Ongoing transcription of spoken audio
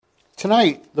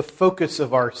Tonight, the focus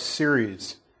of our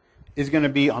series is going to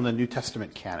be on the New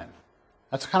Testament canon.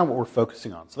 That's kind of what we're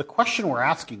focusing on. So the question we're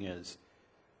asking is,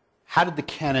 how did the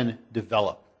canon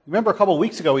develop? Remember a couple of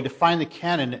weeks ago, we defined the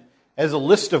canon as a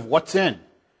list of what's in,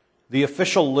 the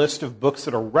official list of books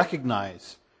that are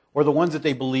recognized, or the ones that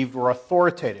they believed were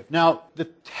authoritative. Now, the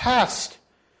test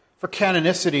for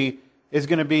canonicity is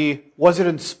going to be, was it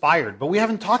inspired? But we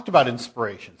haven't talked about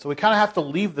inspiration, so we kind of have to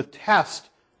leave the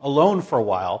test alone for a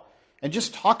while and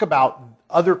just talk about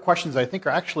other questions that I think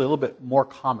are actually a little bit more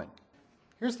common.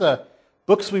 Here's the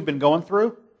books we've been going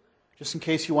through, just in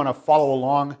case you want to follow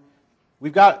along.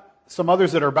 We've got some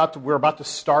others that we're about to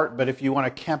start, but if you want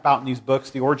to camp out in these books,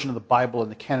 The Origin of the Bible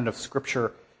and The Canon of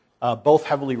Scripture, both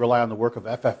heavily rely on the work of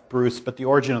F.F. Bruce, but The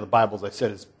Origin of the Bible, as I said,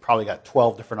 has probably got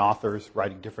 12 different authors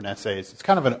writing different essays. It's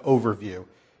kind of an overview.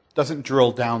 It doesn't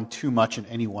drill down too much in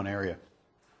any one area.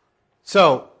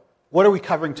 So, what are we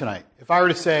covering tonight? If I were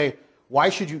to say, why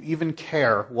should you even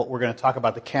care what we're going to talk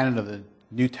about the canon of the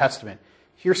New Testament?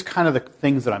 Here's kind of the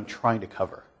things that I'm trying to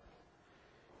cover.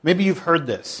 Maybe you've heard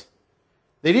this.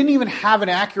 They didn't even have an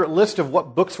accurate list of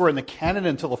what books were in the canon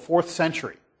until the 4th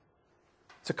century.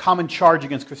 It's a common charge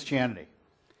against Christianity.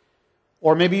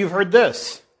 Or maybe you've heard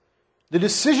this. The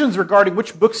decisions regarding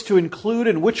which books to include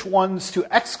and which ones to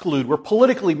exclude were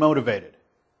politically motivated.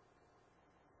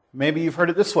 Maybe you've heard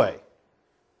it this way.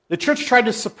 The church tried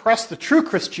to suppress the true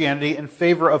Christianity in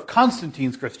favor of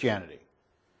Constantine's Christianity.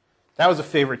 That was a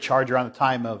favorite charge around the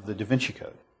time of the Da Vinci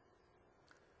Code.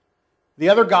 The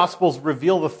other Gospels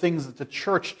reveal the things that the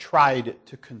church tried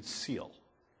to conceal.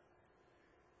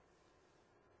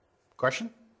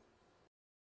 Question?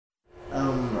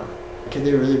 Could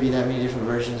there really be that many different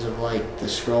versions of the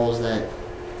scrolls that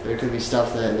there could be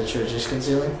stuff that the church is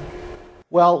concealing?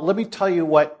 Well, let me tell you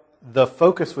what the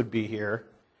focus would be here.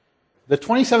 The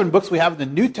 27 books we have in the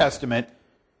New Testament,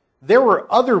 there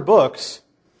were other books,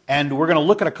 and we're going to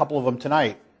look at a couple of them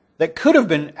tonight, that could have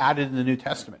been added in the New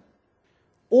Testament.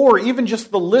 Or even just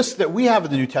the list that we have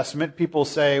in the New Testament, people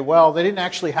say, well, they didn't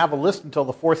actually have a list until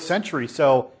the 4th century,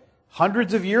 so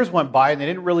hundreds of years went by and they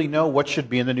didn't really know what should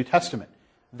be in the New Testament.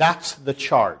 That's the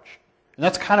charge. And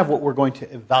that's kind of what we're going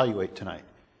to evaluate tonight.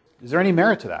 Is there any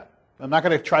merit to that? I'm not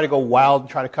going to try to go wild and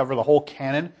try to cover the whole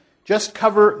canon. Just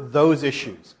cover those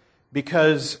issues,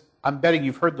 because I'm betting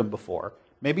you've heard them before.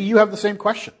 Maybe you have the same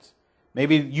questions.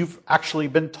 Maybe you've actually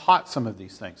been taught some of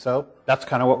these things. So that's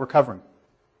kind of what we're covering.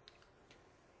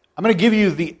 I'm going to give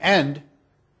you the end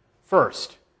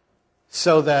first,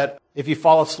 so that if you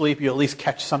fall asleep, you at least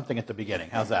catch something at the beginning.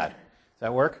 How's that? Does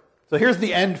that work? So here's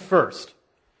the end first.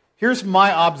 Here's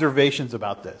my observations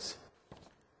about this.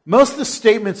 Most of the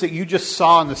statements that you just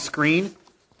saw on the screen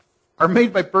are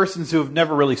made by persons who have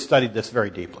never really studied this very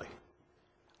deeply.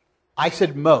 I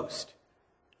said most.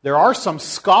 There are some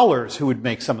scholars who would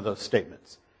make some of those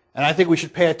statements, and I think we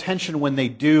should pay attention when they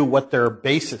do what their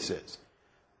basis is.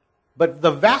 But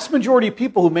the vast majority of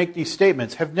people who make these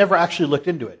statements have never actually looked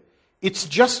into it. It's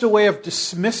just a way of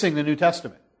dismissing the New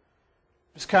Testament.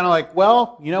 It's kind of like,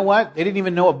 well, you know what? They didn't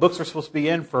even know what books were supposed to be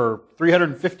in for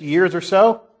 350 years or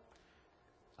so.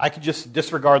 I could just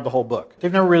disregard the whole book.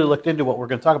 They've never really looked into what we're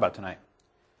going to talk about tonight.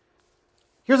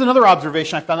 Here's another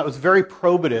observation I found that was very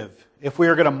probative if we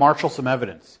were going to marshal some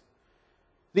evidence.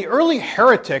 The early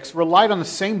heretics relied on the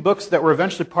same books that were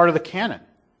eventually part of the canon.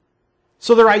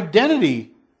 So their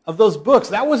identity of those books,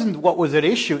 that wasn't what was at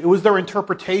issue. It was their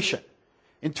interpretation.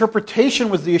 Interpretation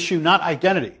was the issue, not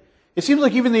identity. It seems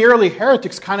like even the early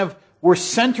heretics kind of were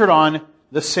centered on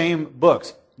the same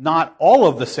books. Not all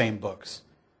of the same books.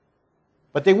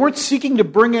 But they weren't seeking to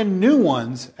bring in new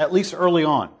ones, at least early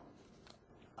on.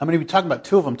 I'm going to be talking about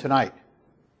 2 of them tonight.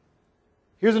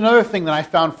 Here's another thing that I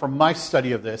found from my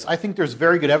study of this. I think there's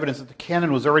very good evidence that the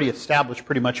canon was already established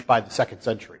pretty much by the 2nd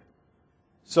century.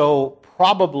 So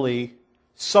probably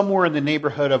somewhere in the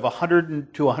neighborhood of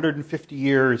 100 to 150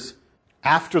 years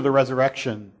after the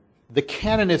resurrection, the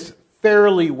canon is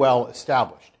fairly well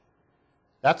established.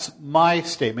 That's my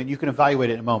statement. You can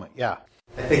evaluate it in a moment. Yeah.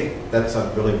 I think that's a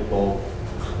really bold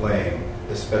claim,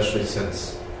 especially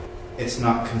since it's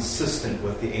not consistent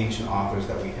with the ancient authors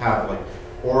that we have. Like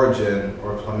Origen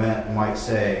or Clement might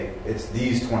say it's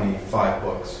these 25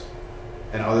 books,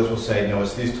 and others will say, no,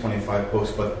 it's these 25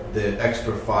 books, but the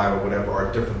extra 5 or whatever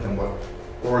are different than what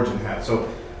Origen had. So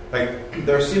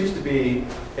there seems to be,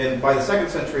 and by the 2nd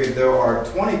century, there are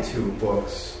 22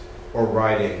 books or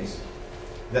writings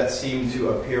that seem to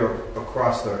appear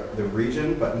across the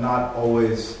region, but not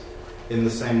always in the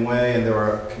same way, and there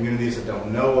are communities that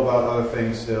don't know about other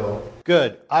things still.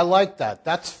 Good. I like that.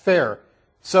 That's fair.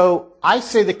 So I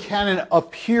say the canon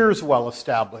appears well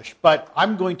established, but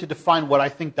I'm going to define what I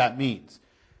think that means.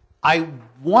 I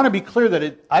want to be clear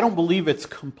that I don't believe it's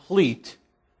complete,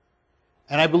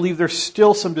 and I believe there's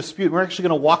still some dispute. We're actually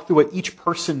going to walk through what each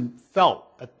person felt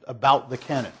about the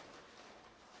canon.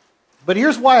 But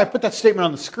here's why I put that statement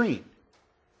on the screen.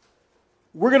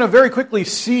 We're going to very quickly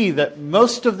see that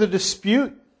most of the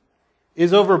dispute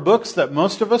is over books that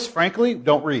most of us, frankly,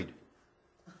 don't read.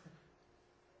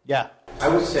 Yeah. I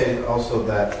would say also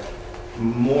that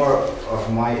more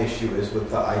of my issue is with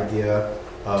the idea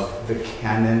of the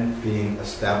canon being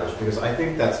established, because I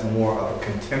think that's more of a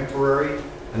contemporary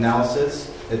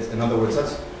analysis. In other words,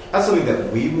 that's something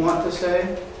that we want to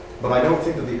say, but I don't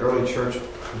think that the early church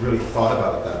really thought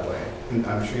about it that way. And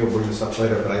I'm sure you'll bring this up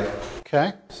later, but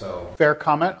Okay. Fair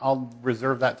comment. I'll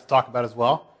reserve that to talk about as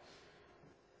well.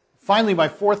 Finally, my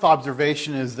fourth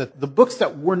observation is that the books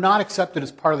that were not accepted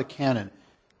as part of the canon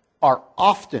are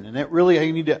often, and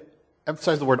I need to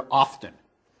emphasize the word often,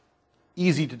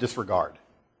 easy to disregard.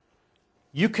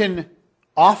 You can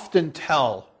often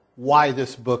tell why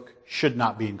this book should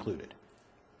not be included.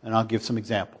 And I'll give some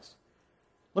examples.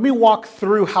 Let me walk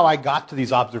through how I got to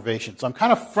these observations. So I'm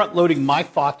kind of front-loading my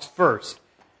thoughts first.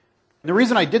 And the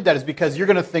reason I did that is because you're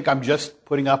going to think I'm just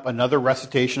putting up another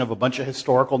recitation of a bunch of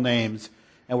historical names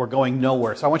and we're going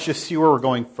nowhere. So I want you to see where we're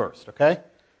going first, okay?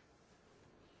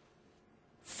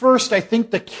 First, I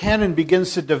think the canon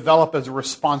begins to develop as a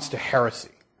response to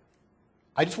heresy.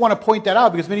 I just want to point that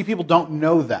out because many people don't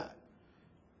know that.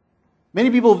 Many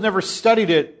people who've never studied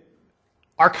it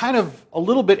are kind of a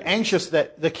little bit anxious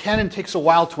that the canon takes a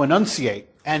while to enunciate.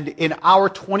 And in our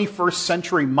 21st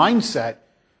century mindset,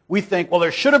 we think, well,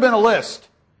 there should have been a list.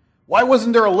 Why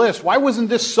wasn't there a list? Why wasn't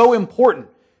this so important?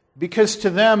 Because to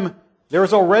them,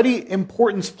 there's already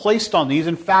importance placed on these.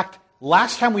 In fact,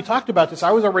 last time we talked about this,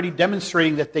 I was already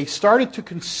demonstrating that they started to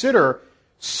consider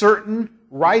certain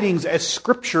writings as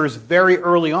scriptures very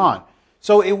early on.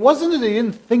 So it wasn't that they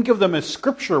didn't think of them as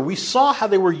scripture. We saw how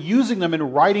they were using them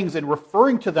in writings and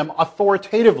referring to them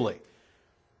authoritatively.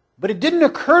 But it didn't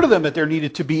occur to them that there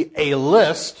needed to be a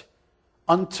list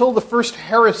until the first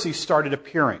heresy started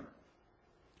appearing.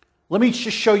 Let me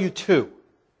just show you two.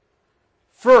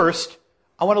 First,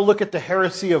 I want to look at the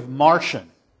heresy of Marcion,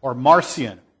 or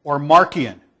Marcion, or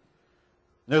Marcion.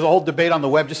 There's a whole debate on the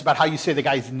web just about how you say the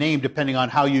guy's name depending on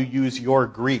how you use your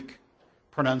Greek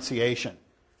pronunciation.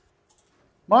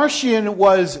 Marcion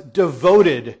was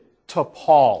devoted to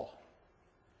Paul.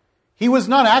 He was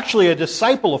not actually a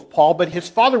disciple of Paul, but his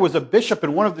father was a bishop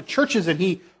in one of the churches, and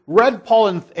he read Paul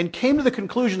and came to the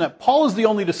conclusion that Paul is the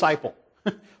only disciple.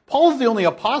 Paul is the only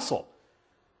apostle.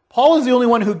 Paul is the only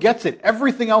one who gets it.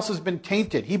 Everything else has been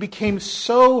tainted. He became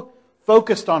so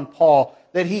focused on Paul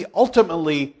that he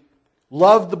ultimately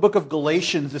loved the book of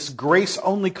Galatians, this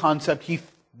grace-only concept. He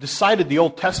decided the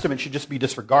Old Testament should just be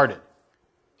disregarded.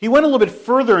 He went a little bit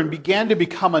further and began to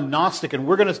become a Gnostic, and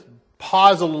we're going to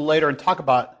pause a little later and talk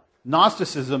about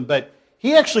Gnosticism, but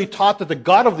he actually taught that the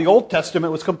God of the Old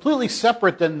Testament was completely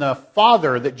separate than the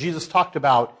Father that Jesus talked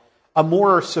about, a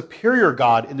more superior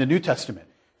God in the New Testament.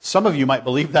 Some of you might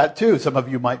believe that too. Some of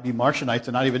you might be Marcionites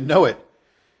and not even know it.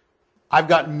 I've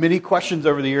gotten many questions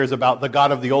over the years about the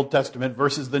God of the Old Testament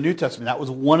versus the New Testament. That was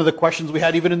one of the questions we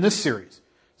had even in this series.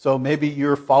 So maybe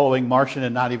you're following Marcion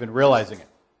and not even realizing it.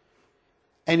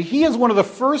 And he is one of the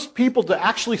first people to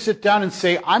actually sit down and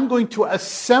say, I'm going to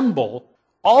assemble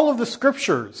all of the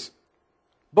scriptures.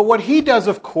 But what he does,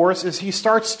 of course, is he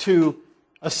starts to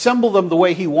assemble them the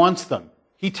way he wants them.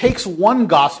 He takes one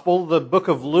gospel, the book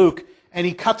of Luke, and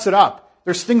he cuts it up.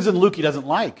 There's things in Luke he doesn't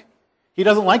like. He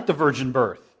doesn't like the virgin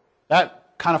birth.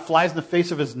 That kind of flies in the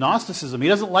face of his Gnosticism. He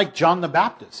doesn't like John the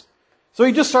Baptist. So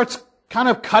he just starts kind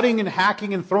of cutting and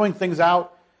hacking and throwing things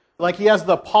out. Like he has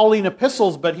the Pauline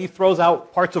epistles, but he throws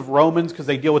out parts of Romans because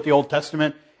they deal with the Old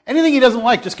Testament. Anything he doesn't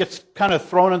like just gets kind of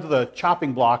thrown into the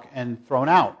chopping block and thrown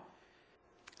out.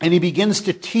 And he begins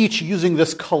to teach using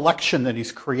this collection that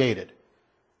he's created.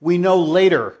 We know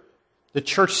later the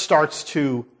church starts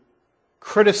to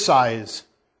criticize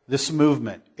this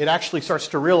movement. It actually starts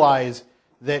to realize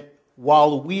that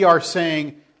while we are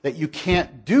saying that you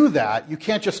can't do that, you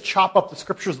can't just chop up the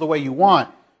scriptures the way you want,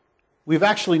 we've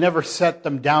actually never set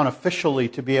them down officially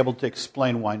to be able to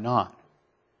explain why not.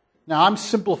 Now, I'm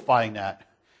simplifying that.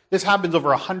 This happens over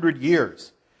 100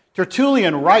 years.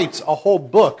 Tertullian writes a whole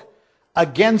book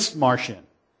against Marcion.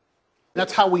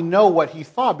 That's how we know what he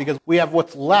thought, because we have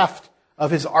what's left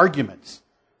of his arguments.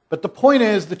 But the point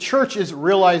is, the church is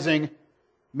realizing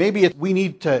maybe we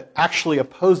need to actually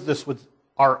oppose this with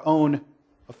our own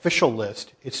official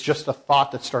list. It's just a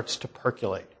thought that starts to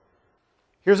percolate.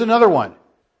 Here's another one.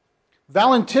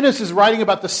 Valentinus is writing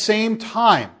about the same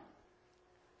time.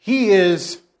 He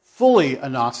is fully a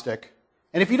Gnostic.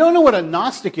 And if you don't know what a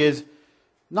Gnostic is,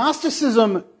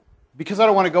 Gnosticism, because I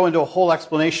don't want to go into a whole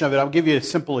explanation of it, I'll give you a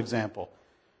simple example.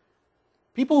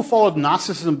 People who followed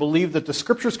Gnosticism believed that the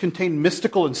scriptures contained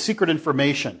mystical and secret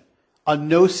information, a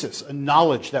gnosis, a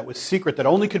knowledge that was secret that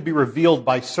only could be revealed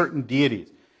by certain deities.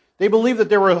 They believed that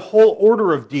there were a whole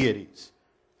order of deities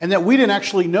and that we didn't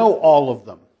actually know all of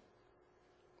them.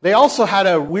 They also had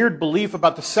a weird belief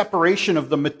about the separation of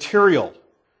the material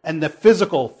and the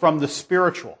physical from the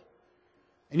spiritual.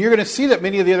 And you're going to see that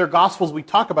many of the other Gospels we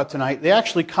talk about tonight, they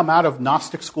actually come out of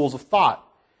Gnostic schools of thought.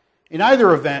 In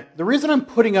either event, the reason I'm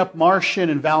putting up Marcion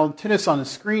and Valentinus on the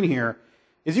screen here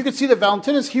is you can see that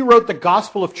Valentinus, he wrote the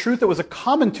Gospel of Truth that was a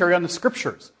commentary on the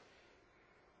Scriptures.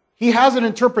 He has an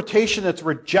interpretation that's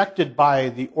rejected by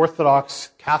the Orthodox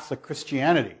Catholic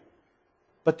Christianity.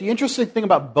 But the interesting thing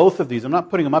about both of these, I'm not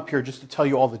putting them up here just to tell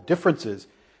you all the differences.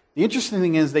 The interesting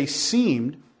thing is they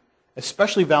seemed,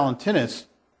 especially Valentinus,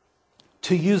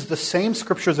 to use the same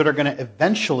scriptures that are going to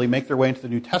eventually make their way into the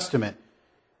New Testament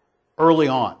early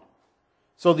on.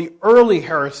 So the early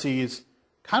heresies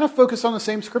kind of focus on the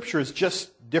same scriptures, just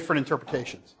different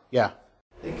interpretations. Yeah?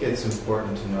 I think it's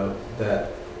important to note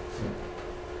that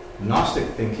Gnostic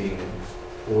thinking,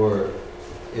 or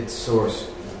its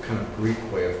source, kind of Greek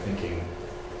way of thinking,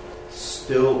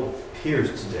 still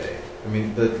appears today. I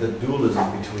mean, the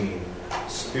dualism between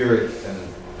spirit and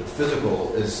the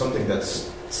physical is something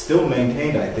that's still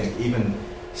maintained, I think. Even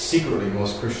secretly,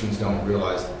 most Christians don't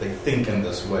realize that they think in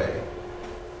this way.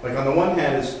 Like, on the one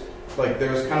hand, it's like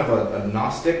there's kind of a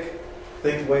Gnostic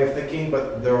way of thinking,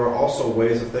 but there are also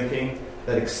ways of thinking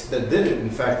that did, in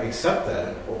fact, accept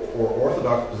that, or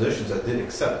Orthodox positions that did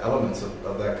accept elements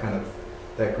of that kind of,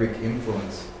 that Greek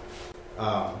influence.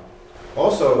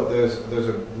 Also, there's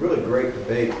a really great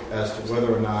debate as to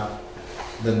whether or not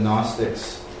the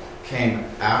Gnostics came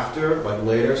after, like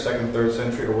later, 2nd, 3rd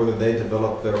century, or whether they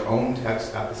developed their own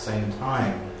texts at the same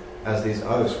time as these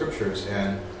other scriptures.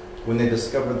 And when they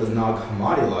discovered the Nag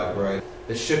Hammadi library,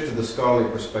 it shifted the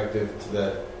scholarly perspective to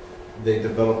that they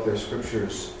developed their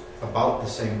scriptures about the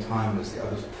same time as the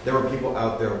others. There were people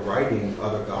out there writing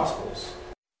other gospels.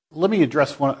 Let me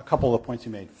address a couple of the points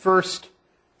you made. First,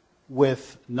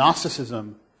 with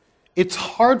Gnosticism, it's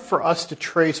hard for us to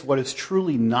trace what is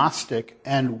truly Gnostic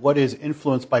and what is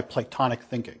influenced by Platonic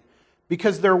thinking,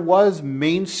 because there was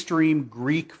mainstream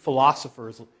Greek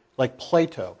philosophers like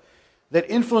Plato that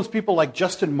influenced people like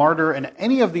Justin Martyr and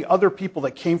any of the other people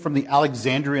that came from the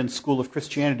Alexandrian school of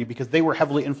Christianity, because they were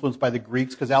heavily influenced by the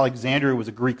Greeks, because Alexandria was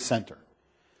a Greek center.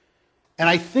 And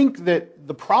I think that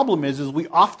the problem is we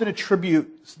often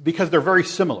attribute, because they're very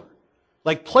similar.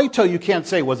 Like Plato, you can't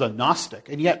say was a Gnostic,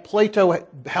 and yet Plato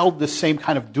held this same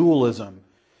kind of dualism.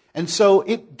 And so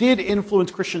it did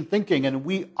influence Christian thinking, and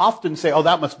we often say, oh,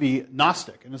 that must be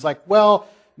Gnostic. And it's like, well,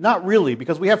 not really,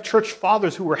 because we have church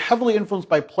fathers who were heavily influenced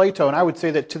by Plato, and I would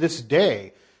say that to this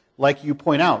day, like you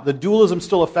point out, the dualism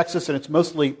still affects us, and it's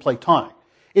mostly Platonic.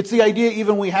 It's the idea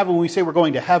even we have when we say we're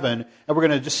going to heaven, and we're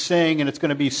going to just sing, and it's going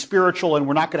to be spiritual, and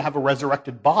we're not going to have a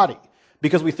resurrected body,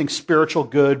 because we think spiritual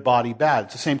good, body bad.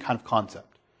 It's the same kind of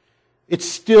concept. It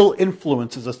still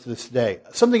influences us to this day.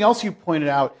 Something else you pointed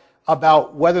out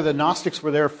about whether the Gnostics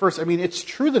were there first. I mean, it's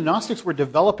true the Gnostics were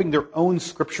developing their own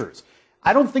scriptures.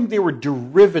 I don't think they were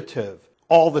derivative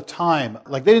all the time.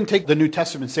 Like, they didn't take the New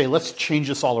Testament and say, let's change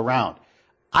this all around.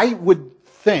 I would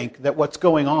think that what's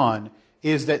going on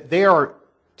is that they are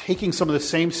taking some of the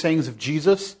same sayings of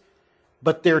Jesus,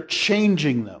 but they're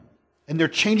changing them. And they're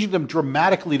changing them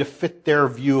dramatically to fit their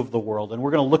view of the world. And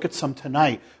we're going to look at some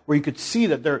tonight where you could see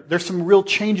that there's some real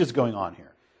changes going on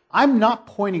here. I'm not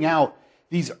pointing out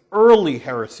these early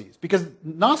heresies, because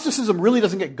Gnosticism really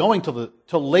doesn't get going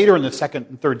till later in the 2nd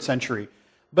and 3rd century.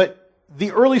 But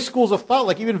the early schools of thought,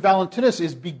 like even Valentinus,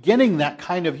 is beginning that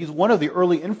kind of, he's one of the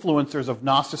early influencers of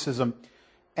Gnosticism.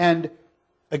 And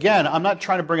again, I'm not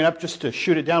trying to bring it up just to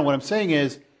shoot it down. What I'm saying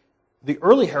is the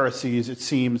early heresies, it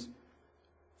seems,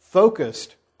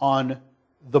 focused on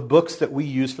the books that we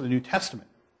use for the New Testament.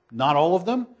 Not all of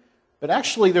them, but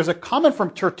actually there's a comment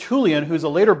from Tertullian, who's a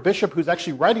later bishop who's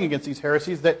actually writing against these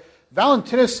heresies, that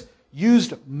Valentinus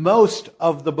used most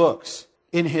of the books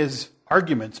in his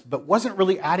arguments, but wasn't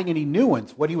really adding any new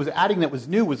ones. What he was adding that was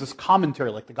new was this commentary,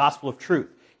 like the Gospel of Truth.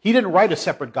 He didn't write a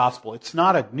separate gospel. It's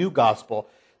not a new gospel.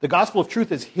 The Gospel of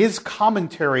Truth is his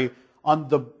commentary on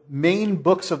the main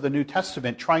books of the New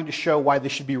Testament, trying to show why they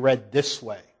should be read this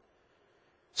way.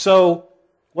 So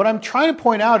what I'm trying to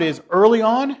point out is early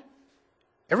on,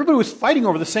 everybody was fighting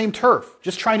over the same turf,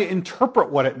 just trying to interpret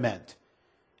what it meant.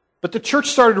 But the church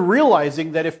started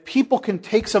realizing that if people can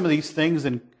take some of these things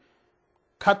and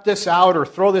cut this out or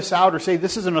throw this out or say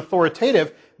this isn't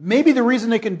authoritative, maybe the reason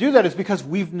they can do that is because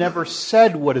we've never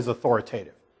said what is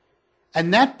authoritative.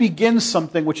 And that begins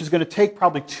something which is going to take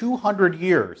probably 200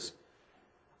 years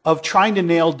of trying to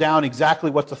nail down exactly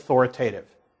what's authoritative.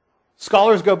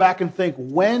 Scholars go back and think,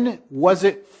 when was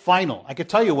it final? I could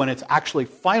tell you when it's actually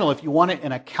final. If you want it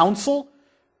in a council,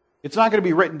 it's not going to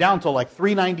be written down until like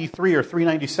 393 or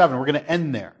 397. We're going to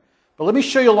end there. But let me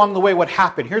show you along the way what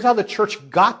happened. Here's how the church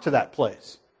got to that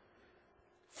place.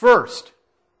 First,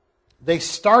 they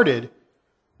started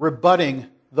rebutting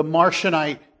the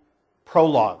Marcionite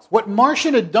prologues. What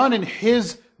Marcion had done in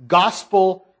his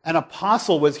gospel and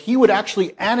apostle was he would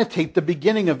actually annotate the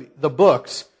beginning of the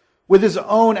books with his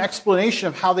own explanation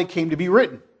of how they came to be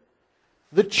written.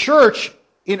 The church,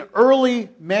 in early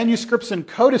manuscripts and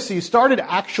codices, started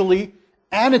actually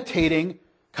annotating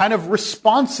kind of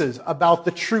responses about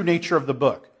the true nature of the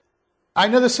book. I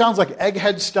know this sounds like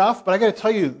egghead stuff, but I got to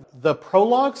tell you, the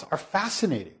prologues are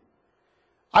fascinating.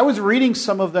 I was reading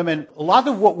some of them, and a lot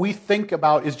of what we think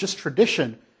about is just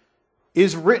tradition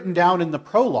is written down in the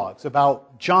prologues.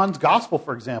 About John's Gospel,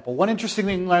 for example. One interesting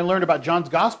thing I learned about John's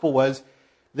Gospel was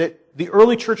that the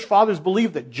early church fathers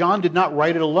believed that John did not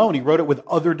write it alone. He wrote it with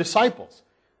other disciples.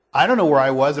 I don't know where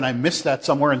I was, and I missed that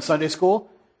somewhere in Sunday school.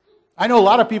 I know a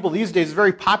lot of people these days, it's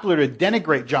very popular to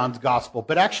denigrate John's Gospel,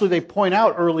 but actually they point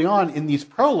out early on in these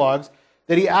prologues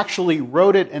that he actually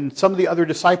wrote it, and some of the other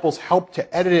disciples helped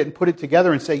to edit it and put it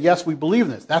together and say, yes, we believe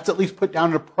in this. That's at least put down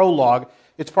in a prologue.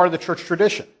 It's part of the church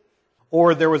tradition.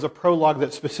 Or there was a prologue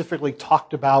that specifically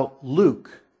talked about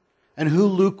Luke and who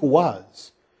Luke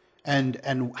was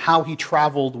and how he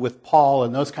traveled with Paul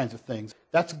and those kinds of things.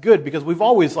 That's good because we've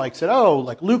always said,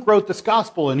 Luke wrote this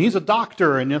gospel and he's a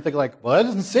doctor. And you think well, that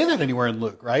doesn't say that anywhere in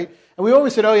Luke, right? And we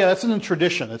always said, oh yeah, that's in the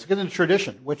tradition. That's in the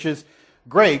tradition, which is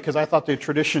great because I thought the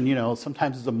tradition,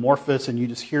 sometimes is amorphous and you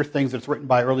just hear things that's written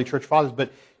by early church fathers.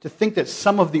 But to think that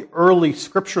some of the early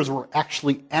scriptures were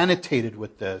actually annotated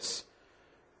with this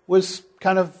was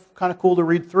kind of cool to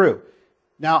read through.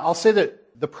 Now, I'll say that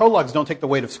the prologues don't take the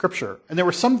weight of Scripture. And there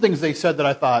were some things they said that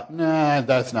I thought, nah,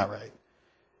 that's not right.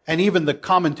 And even the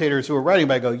commentators who were writing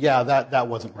about it go, yeah, that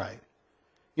wasn't right.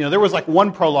 There was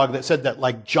one prologue that said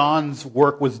that John's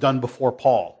work was done before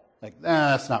Paul.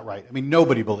 That's not right. I mean,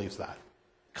 nobody believes that.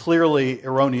 Clearly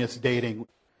erroneous dating.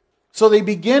 So they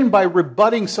begin by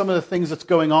rebutting some of the things that's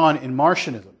going on in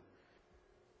Marcionism.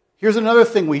 Here's another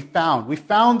thing we found. We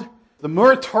found the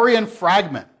Muratorian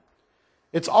fragment.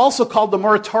 It's also called the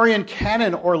Muratorian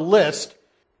canon or list.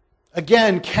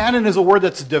 Again, canon is a word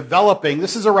that's developing.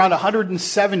 This is around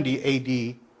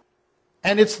 170 AD.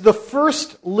 And it's the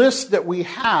first list that we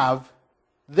have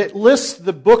that lists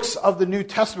the books of the New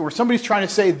Testament, where somebody's trying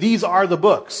to say these are the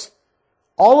books.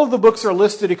 All of the books are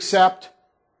listed except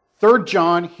 3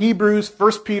 John, Hebrews,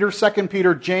 1 Peter, 2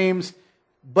 Peter, James.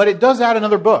 But it does add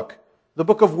another book. The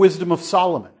Book of Wisdom of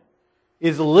Solomon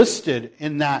is listed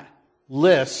in that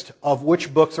list of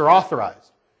which books are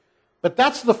authorized. But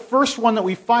that's the first one that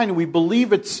we find, and we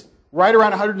believe it's right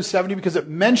around 170 because it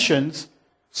mentions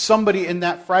somebody in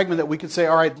that fragment that we could say,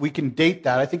 all right, we can date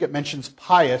that. I think it mentions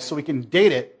Pius, so we can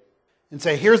date it and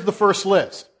say, here's the first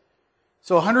list.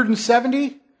 So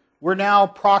 170, we're now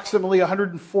approximately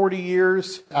 140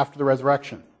 years after the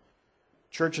resurrection.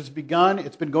 Church has begun.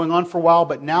 It's been going on for a while,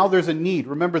 but now there's a need.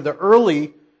 Remember, the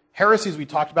early heresies we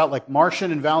talked about, like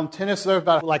Marcion and Valentinus, they're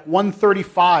about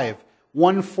 135,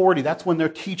 140. That's when they're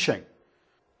teaching.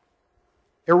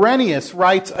 Irenaeus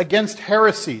writes against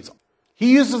heresies.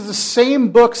 He uses the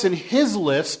same books in his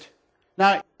list.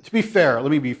 Now, to be fair, let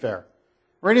me be fair.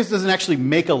 Irenaeus doesn't actually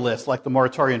make a list like the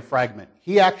Muratorian fragment.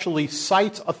 He actually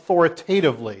cites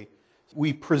authoritatively.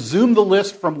 We presume the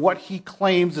list from what he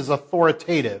claims is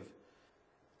authoritative.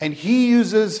 And he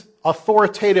uses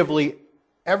authoritatively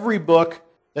every book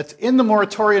that's in the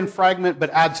Muratorian fragment, but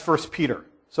adds 1 Peter.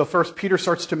 So 1 Peter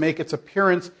starts to make its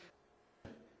appearance.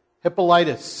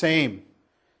 Hippolytus,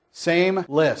 same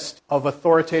list of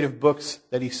authoritative books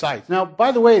that he cites. Now,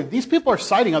 by the way, these people are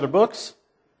citing other books,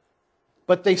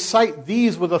 but they cite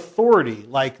these with authority,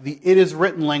 like the it is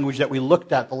written language that we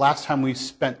looked at the last time we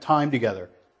spent time together.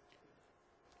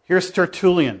 Here's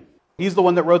Tertullian. He's the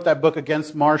one that wrote that book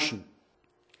against Marcion.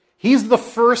 He's the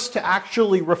first to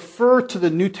actually refer to the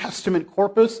New Testament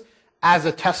corpus as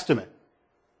a testament.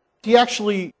 He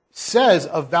actually says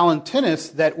of Valentinus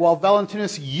that while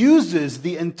Valentinus uses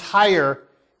the entire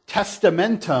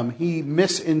testamentum, he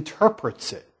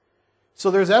misinterprets it.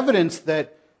 So there's evidence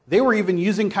that they were even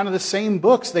using kind of the same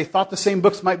books. They thought the same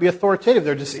books might be authoritative.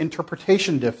 They're just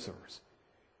interpretation differs.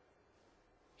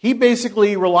 he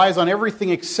basically relies on everything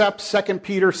except 2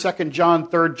 Peter, 2 John,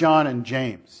 3 John, and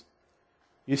James.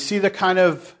 You see the kind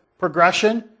of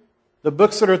progression? The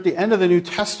books that are at the end of the New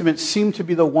Testament seem to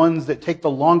be the ones that take the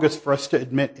longest for us to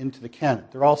admit into the canon.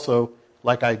 They're also,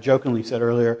 like I jokingly said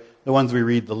earlier, the ones we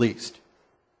read the least.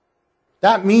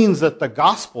 That means that the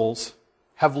Gospels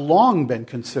have long been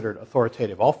considered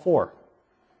authoritative, all four.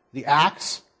 The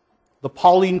Acts, the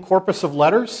Pauline corpus of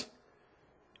letters,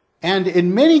 and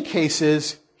in many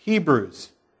cases, Hebrews.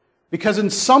 Because in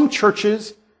some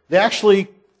churches, they actually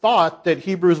thought that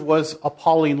Hebrews was a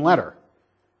Pauline letter.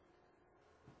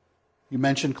 You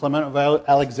mentioned Clement of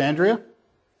Alexandria.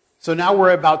 So now we're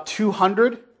at about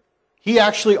 200. He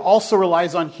actually also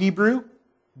relies on Hebrew,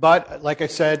 but like I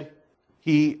said,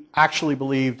 he actually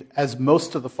believed, as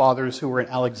most of the fathers who were in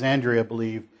Alexandria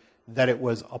believed, that it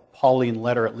was a Pauline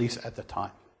letter, at least at the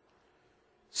time.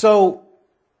 So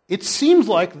it seems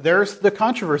like there's the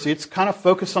controversy. It's kind of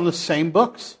focused on the same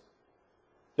books.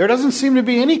 There doesn't seem to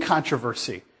be any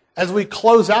controversy as we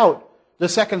close out the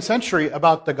 2nd century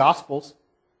about the Gospels,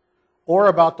 or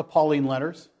about the Pauline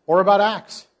letters, or about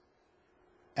Acts.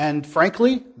 And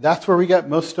frankly, that's where we get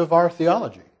most of our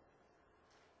theology.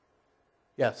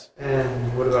 Yes?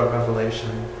 And what about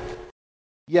Revelation?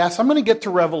 Yes, I'm going to get to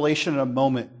Revelation in a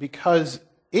moment because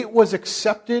it was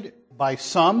accepted by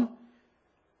some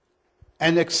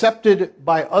and accepted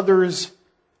by others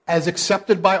as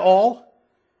accepted by all,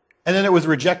 and then it was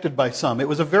rejected by some. It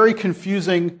was a very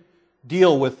confusing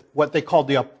deal with what they called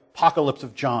the Apocalypse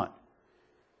of John.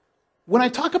 When I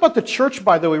talk about the church,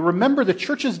 by the way, remember the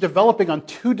church is developing on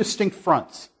two distinct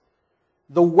fronts.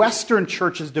 The Western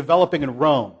church is developing in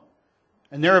Rome,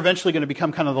 and they're eventually going to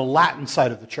become kind of the Latin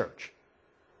side of the church.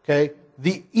 Okay?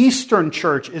 The Eastern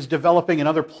church is developing in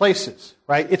other places,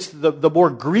 right? It's the more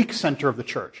Greek center of the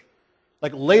church.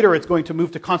 Like later it's going to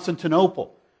move to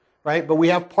Constantinople, right? But we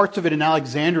have parts of it in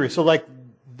Alexandria. So like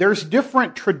there's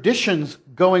different traditions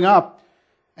going up.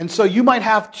 And so you might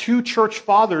have two church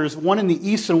fathers, one in the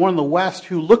East and one in the West,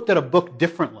 who looked at a book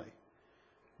differently.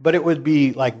 But it would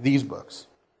be like these books.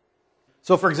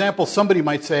 So for example, somebody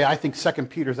might say, I think 2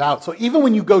 Peter's out. So even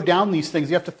when you go down these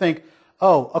things, you have to think,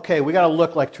 oh, okay, we got to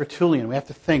look like Tertullian. We have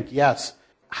to think, yes,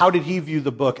 how did he view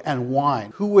the book and why?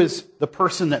 Who was the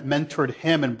person that mentored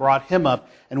him and brought him up,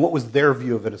 and what was their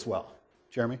view of it as well?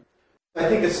 Jeremy? I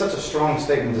think it's such a strong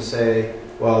statement to say,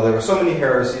 well, there were so many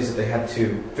heresies that they had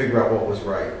to figure out what was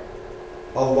right.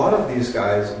 A lot of these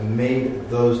guys made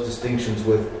those distinctions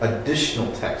with additional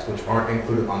texts, which aren't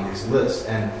included on these lists.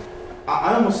 And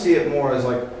I almost see it more as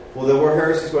like, well, there were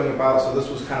heresies going about, so this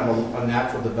was kind of a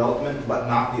natural development, but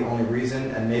not the only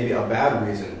reason, and maybe a bad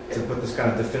reason to put this kind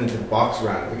of definitive box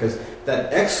around it, because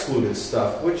that excluded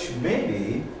stuff, which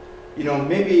maybe,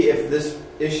 maybe if this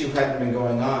issue hadn't been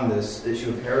going on, this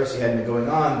issue of heresy hadn't been going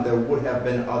on, there would have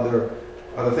been other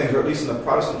things, or at least in the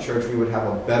Protestant church, we would have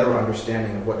a better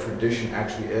understanding of what tradition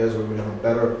actually is, or we would have a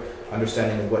better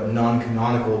understanding of what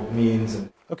non-canonical means.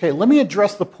 Okay, let me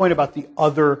address the point about the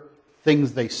other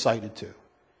things they cited to.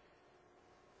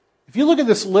 If you look at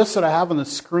this list that I have on the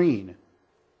screen,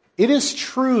 it is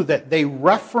true that they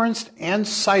referenced and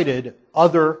cited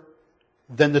other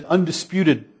than the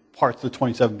undisputed parts of the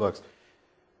 27 books.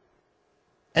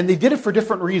 And they did it for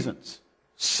different reasons.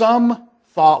 Some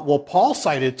thought, well, Paul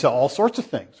cited to all sorts of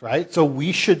things, right? So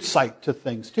we should cite to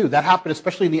things too. That happened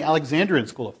especially in the Alexandrian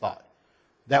school of thought,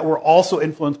 that were also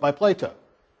influenced by Plato.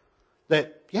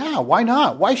 That, yeah, why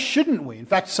not? Why shouldn't we? In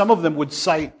fact, some of them would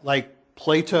cite like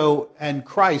Plato and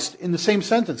Christ in the same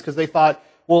sentence because they thought,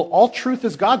 well, all truth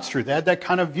is God's truth. They had that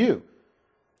kind of view.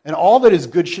 And all that is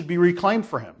good should be reclaimed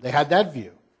for him. They had that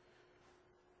view.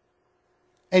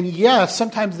 And yes,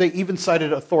 sometimes they even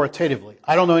cited authoritatively.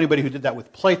 I don't know anybody who did that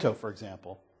with Plato, for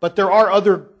example. But there are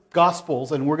other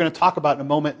Gospels, and we're going to talk about in a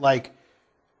moment, like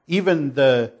even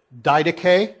the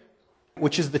Didache,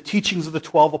 which is the teachings of the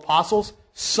 12 apostles.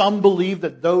 Some believe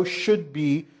that those should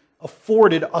be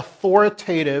afforded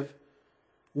authoritative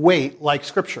weight like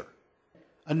Scripture.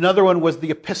 Another one was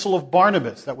the Epistle of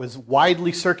Barnabas that was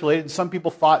widely circulated, and some people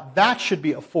thought that should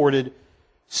be afforded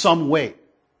some weight.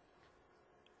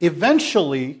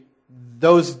 Eventually,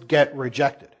 those get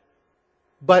rejected.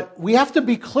 But we have to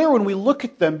be clear when we look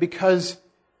at them because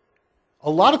a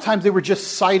lot of times they were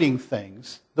just citing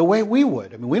things the way we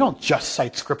would. I mean, we don't just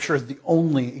cite Scripture as the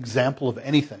only example of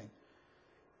anything.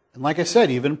 And like I said,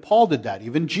 even Paul did that.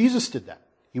 Even Jesus did that.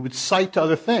 He would cite to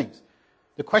other things.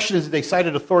 The question is, they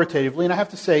cited authoritatively, and I have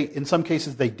to say, in some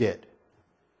cases, they did.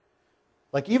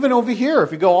 Like even over here,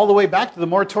 if you go all the way back to the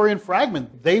Muratorian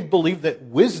fragment, they believed that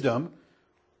wisdom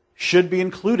should be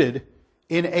included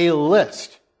in a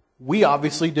list. We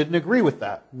obviously didn't agree with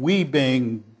that. We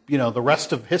being the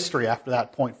rest of history after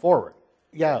that point forward.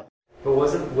 Yeah. But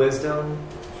wasn't wisdom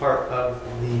part of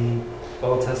the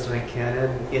Old Testament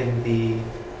canon in the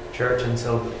church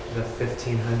until the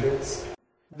 1500s?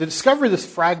 The discovery of this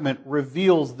fragment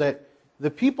reveals that the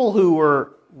people who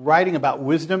were writing about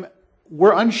wisdom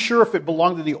were unsure if it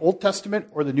belonged to the Old Testament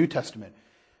or the New Testament.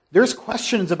 There's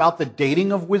questions about the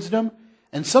dating of wisdom,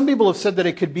 and some people have said that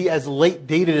it could be as late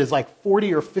dated as like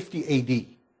 40 or 50 AD.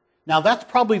 Now, that's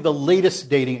probably the latest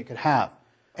dating it could have.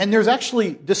 And there's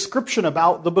actually description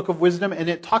about the Book of Wisdom, and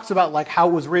it talks about like how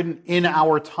it was written in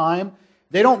our time.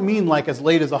 They don't mean like as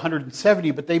late as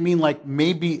 170, but they mean like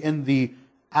maybe in the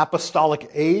apostolic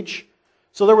age.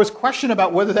 So there was question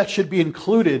about whether that should be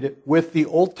included with the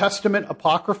Old Testament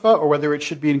Apocrypha or whether it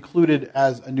should be included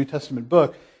as a New Testament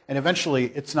book. And eventually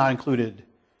it's not included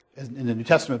in the New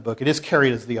Testament book. It is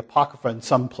carried as the Apocrypha in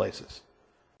some places.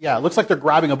 Yeah, it looks like they're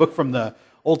grabbing a book from the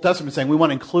Old Testament saying, we want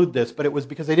to include this, but it was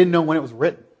because they didn't know when it was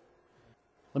written.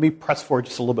 Let me press forward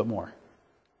just a little bit more.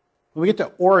 When we get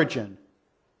to Origen,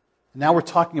 now we're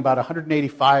talking about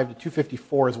 185 to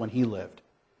 254 is when he lived.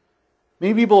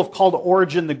 Many people have called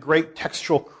Origen the great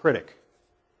textual critic.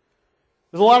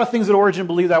 There's a lot of things that Origen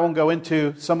believed I won't go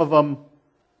into. Some of them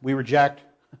we reject.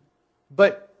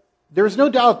 But there's no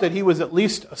doubt that he was at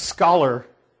least a scholar,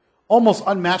 almost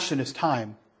unmatched in his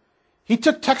time. He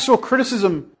took textual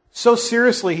criticism so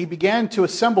seriously, he began to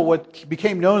assemble what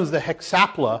became known as the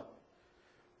Hexapla,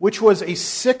 which was a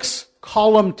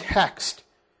 6-column text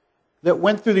that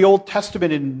went through the Old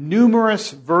Testament in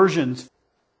numerous versions.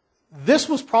 This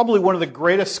was probably one of the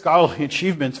greatest scholarly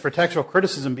achievements for textual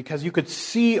criticism because you could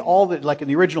see all that, like in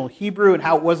the original Hebrew and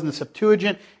how it was in the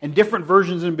Septuagint and different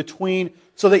versions in between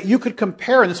so that you could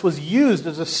compare. And this was used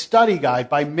as a study guide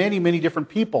by many, many different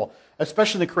people,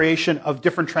 especially in the creation of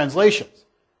different translations.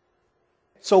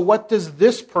 So what does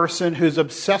this person who's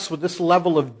obsessed with this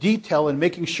level of detail and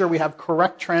making sure we have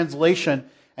correct translation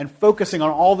and focusing on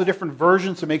all the different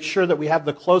versions to make sure that we have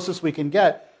the closest we can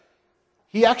get,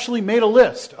 he actually made a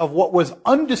list of what was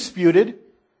undisputed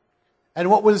and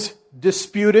what was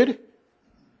disputed.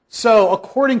 So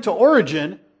according to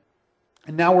Origen,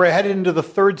 and now we're headed into the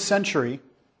 3rd century,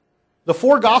 the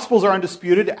 4 Gospels are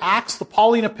undisputed: Acts, the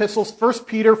Pauline epistles, 1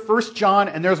 Peter, 1 John,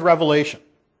 and there's Revelation.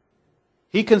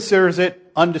 He considers it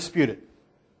undisputed.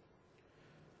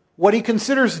 What he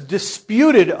considers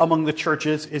disputed among the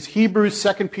churches is Hebrews,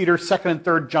 2 Peter, 2 and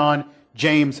 3 John,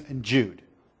 James, and Jude.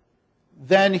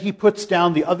 Then he puts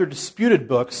down the other disputed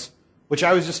books, which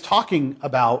I was just talking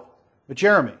about with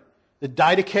Jeremy. The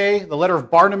Didache, the letter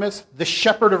of Barnabas, the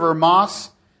Shepherd of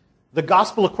Hermas, the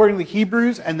Gospel according to the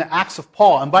Hebrews, and the Acts of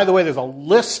Paul. And by the way, there's a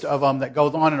list of them that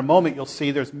goes on in a moment. You'll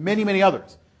see there's many, many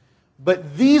others.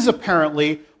 But these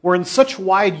apparently were in such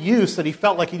wide use that he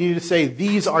felt like he needed to say,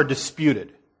 these are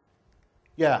disputed.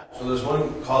 Yeah. So there's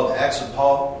one called Acts of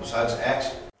Paul besides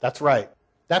Acts? That's right.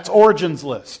 That's Origen's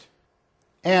list.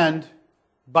 And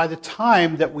by the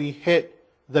time that we hit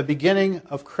the beginning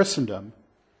of Christendom,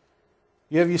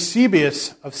 you have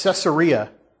Eusebius of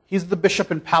Caesarea. He's the bishop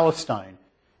in Palestine.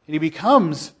 And he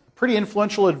becomes a pretty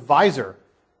influential advisor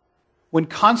when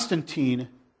Constantine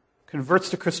converts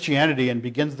to Christianity and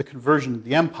begins the conversion of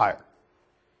the empire.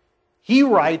 He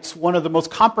writes one of the most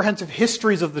comprehensive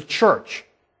histories of the church.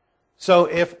 So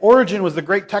if Origen was the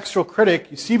great textual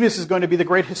critic, Eusebius is going to be the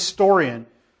great historian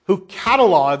who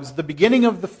catalogs the beginning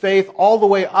of the faith all the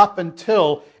way up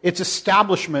until its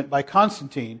establishment by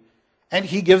Constantine. And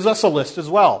he gives us a list as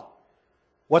well.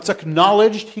 What's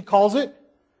acknowledged, he calls it?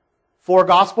 4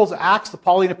 Gospels, Acts, the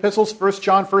Pauline epistles, 1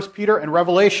 John, 1 Peter, and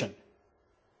Revelation.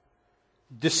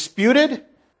 Disputed,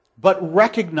 but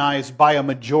recognized by a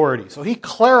majority. So he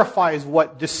clarifies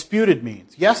what disputed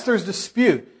means. Yes, there's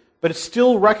dispute, but it's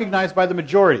still recognized by the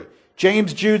majority.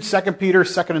 James, Jude, 2 Peter,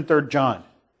 2 and 3 John.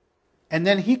 And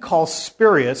then he calls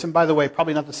spurious, and by the way,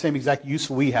 probably not the same exact use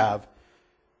we have.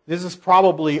 This is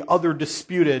probably other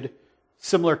disputed,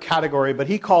 similar category, but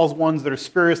he calls ones that are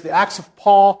spurious. The Acts of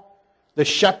Paul, the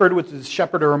Shepherd, which is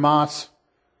Shepherd of Hermas,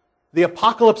 the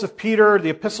Apocalypse of Peter, the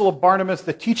Epistle of Barnabas,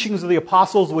 the Teachings of the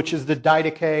Apostles, which is the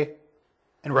Didache,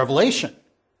 and Revelation.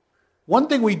 One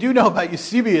thing we do know about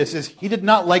Eusebius is he did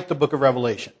not like the book of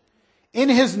Revelation. In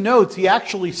his notes, he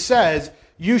actually says,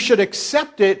 you should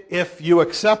accept it if you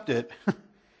accept it,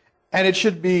 and it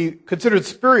should be considered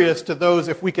spurious to those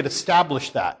if we could establish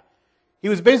that. He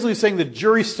was basically saying the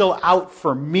jury's still out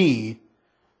for me,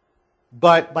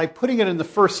 but by putting it in the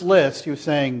first list, he was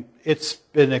saying it's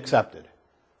been accepted.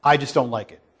 I just don't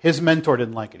like it. His mentor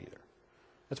didn't like it either.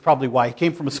 That's probably why. He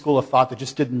came from a school of thought that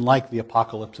just didn't like the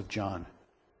Apocalypse of John.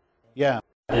 Yeah.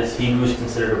 Is Hebrews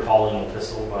considered a Pauline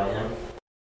epistle by him?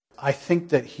 I think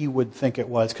that he would think it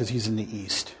was because he's in the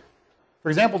East. For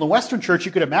example, in the Western church,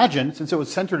 you could imagine, since it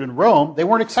was centered in Rome, they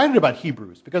weren't excited about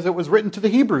Hebrews because it was written to the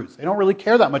Hebrews. They don't really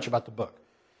care that much about the book.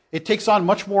 It takes on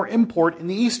much more import in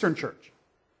the Eastern church.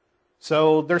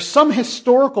 So there's some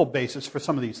historical basis for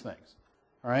some of these things.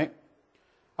 All right?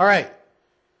 All right.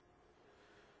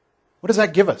 What does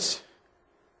that give us?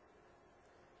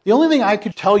 The only thing I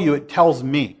could tell you it tells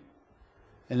me,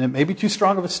 and it may be too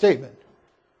strong of a statement,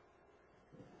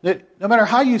 that no matter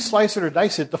how you slice it or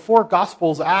dice it, the four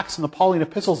Gospels, Acts, and the Pauline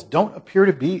epistles don't appear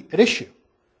to be at issue.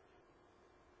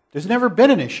 There's never been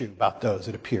an issue about those,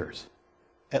 it appears.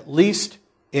 At least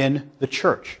in the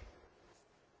church.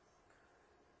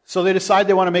 So they decide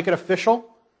they want to make it official.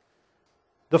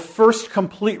 The first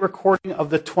complete recording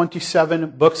of the 27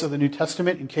 books of the New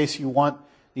Testament, in case you want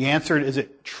the answer, is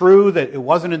it true that it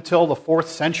wasn't until the 4th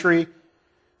century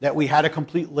that we had a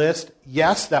complete list?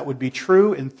 Yes, that would be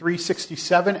true. In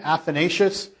 367,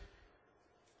 Athanasius,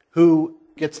 who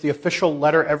gets the official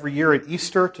letter every year at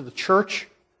Easter to the church,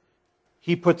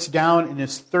 he puts down in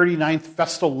his 39th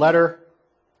festal letter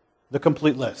the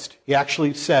complete list. He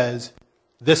actually says,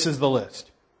 this is the list.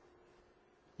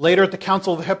 Later at the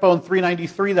Council of Hippo in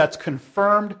 393, that's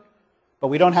confirmed, but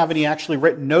we don't have any actually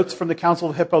written notes from the Council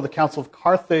of Hippo. The Council of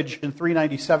Carthage in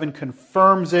 397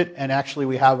 confirms it, and actually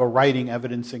we have a writing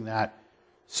evidencing that.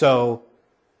 So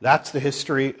that's the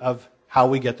history of how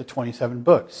we get the 27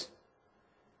 books.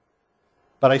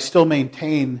 But I still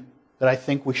maintain that I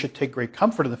think we should take great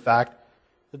comfort in the fact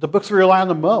that the books we rely on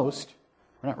the most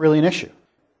are not really an issue.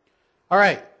 All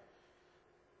right.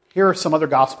 Here are some other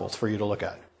Gospels for you to look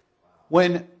at.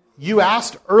 When you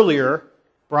asked earlier,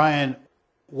 Brian,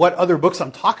 what other books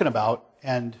I'm talking about,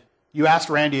 and you asked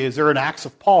Randy, is there an Acts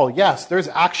of Paul? Yes, there's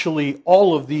actually,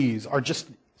 all of these are just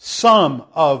some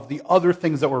of the other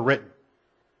things that were written.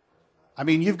 I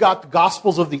mean, you've got the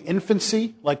Gospels of the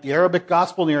infancy, like the Arabic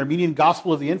Gospel and the Armenian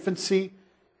Gospel of the infancy.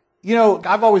 You know,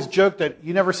 I've always joked that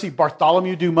you never see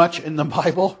Bartholomew do much in the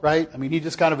Bible, right? I mean, he's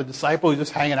just kind of a disciple, he's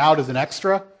just hanging out as an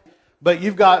extra. But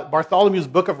you've got Bartholomew's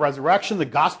Book of Resurrection, the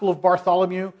Gospel of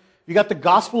Bartholomew. You got the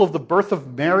Gospel of the Birth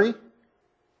of Mary.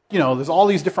 You know, there's all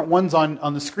these different ones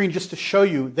on the screen just to show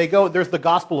you. There's the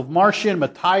Gospel of Marcion,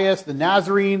 Matthias, the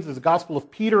Nazarenes, there's the Gospel of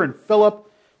Peter and Philip,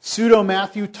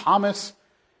 Pseudo-Matthew, Thomas.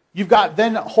 You've got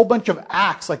then a whole bunch of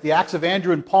Acts, like the Acts of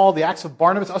Andrew and Paul, the Acts of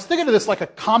Barnabas. I was thinking of this like a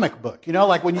comic book, you know,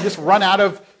 like when you just run out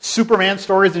of Superman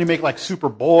stories and you make like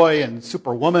Superboy and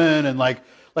Superwoman and like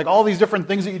all these different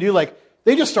things that you do. Like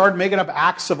they just started making up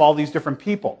acts of all these different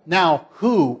people. Now,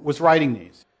 who was writing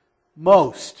these?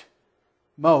 Most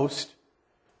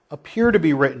appear to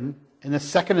be written in the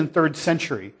 2nd and 3rd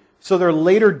century. So they're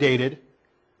later dated,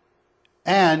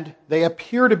 and they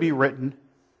appear to be written,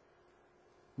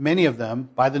 many of them,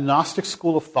 by the Gnostic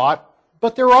school of thought,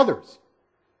 but there are others.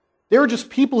 They were just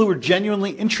people who were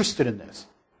genuinely interested in this.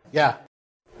 Yeah.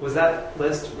 Was that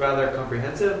list rather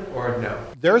comprehensive or no?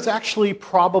 There's actually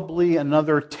probably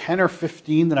another 10 or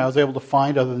 15 that I was able to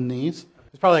find other than these.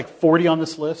 There's probably like 40 on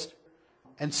this list.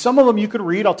 And some of them you could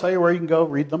read. I'll tell you where you can go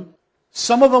read them.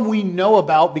 Some of them we know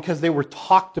about because they were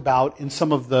talked about in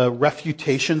some of the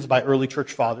refutations by early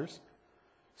church fathers.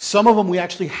 Some of them we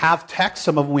actually have text.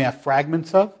 Some of them we have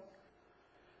fragments of.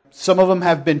 Some of them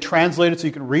have been translated so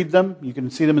you can read them. You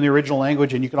can see them in the original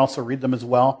language and you can also read them as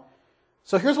well.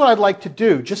 So here's what I'd like to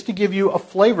do, just to give you a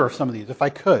flavor of some of these, if I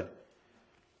could.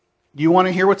 Do you want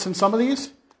to hear what's in some of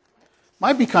these?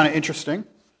 Might be kind of interesting.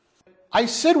 I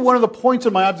said one of the points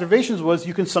of my observations was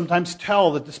you can sometimes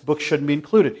tell that this book shouldn't be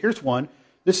included. Here's one.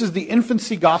 This is the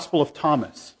Infancy Gospel of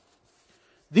Thomas.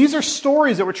 These are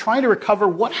stories that were trying to recover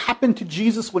what happened to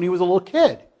Jesus when he was a little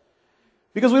kid.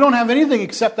 Because we don't have anything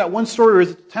except that one story where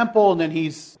he's at the temple and then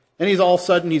he's all of a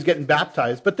sudden he's getting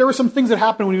baptized. But there were some things that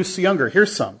happened when he was younger.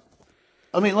 Here's some.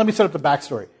 Let me set up the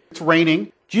backstory. It's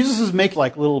raining. Jesus is making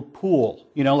like a little pool,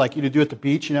 you know, like you do at the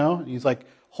beach, you know. And he's like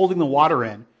holding the water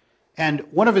in. And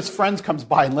one of his friends comes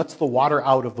by and lets the water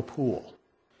out of the pool.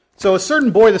 So a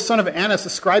certain boy, the son of Annas, a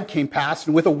scribe, came past,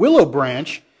 and with a willow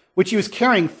branch, which he was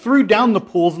carrying, threw down the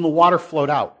pools, and the water flowed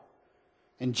out.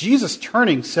 And Jesus,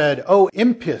 turning, said, "O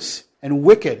impious and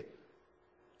wicked,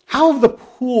 how have the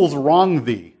pools wronged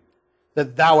thee,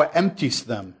 that thou emptiest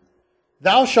them?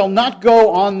 Thou shalt not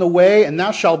go on the way, and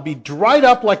thou shalt be dried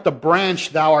up like the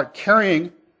branch thou art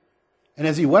carrying." And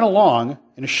as he went along,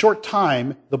 in a short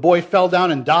time, the boy fell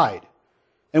down and died.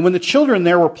 And when the children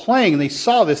there were playing and they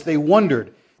saw this, they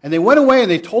wondered. And they went away and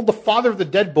they told the father of the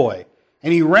dead boy.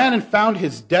 And he ran and found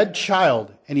his dead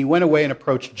child. And he went away and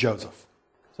approached Joseph.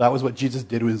 So that was what Jesus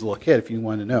did when he was a little kid, if you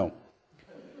wanted to know.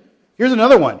 Here's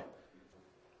another one.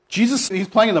 Jesus, he's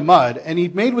playing in the mud, and he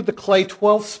made with the clay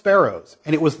 12 sparrows,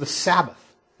 and it was the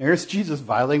Sabbath. There's Jesus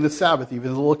violating the Sabbath, even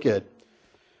as a little kid.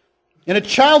 And a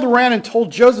child ran and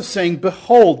told Joseph, saying,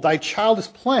 Behold, thy child is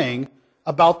playing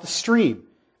about the stream,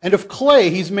 and of clay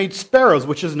he's made sparrows,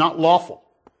 which is not lawful.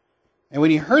 And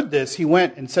when he heard this, he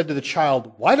went and said to the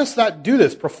child, Why dost thou do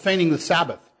this, profaning the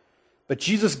Sabbath? But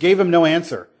Jesus gave him no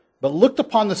answer, but looked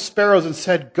upon the sparrows and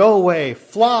said, Go away,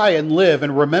 fly and live,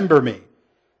 and remember me.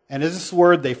 And at this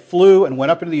word they flew and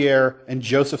went up into the air, and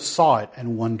Joseph saw it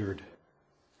and wondered.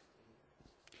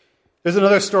 There's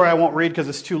another story I won't read because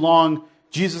it's too long.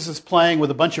 Jesus is playing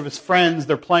with a bunch of his friends.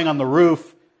 They're playing on the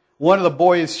roof. One of the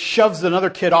boys shoves another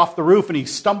kid off the roof, and he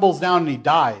stumbles down and he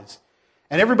dies.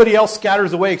 And everybody else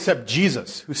scatters away except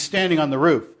Jesus, who's standing on the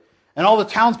roof. And all the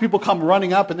townspeople come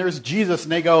running up, and there's Jesus,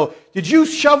 and they go, Did you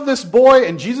shove this boy?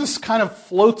 And Jesus kind of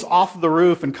floats off the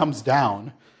roof and comes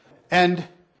down. And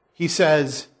he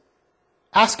says,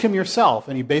 Ask him yourself.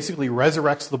 And he basically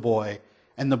resurrects the boy.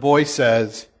 And the boy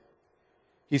says,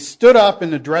 He stood up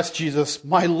and addressed Jesus,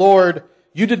 My Lord,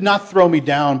 you did not throw me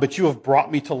down, but you have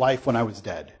brought me to life when I was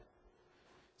dead.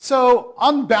 So,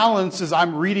 on balance, as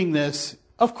I'm reading this,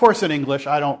 of course in English,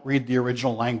 I don't read the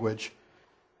original language,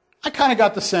 I kind of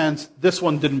got the sense this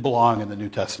one didn't belong in the New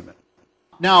Testament.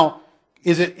 Now,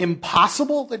 is it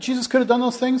impossible that Jesus could have done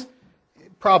those things?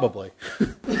 Probably.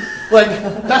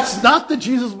 That's not the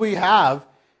Jesus we have.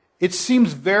 It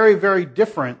seems very, very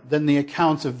different than the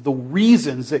accounts of the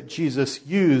reasons that Jesus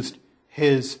used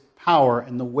his power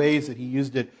and the ways that he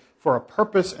used it for a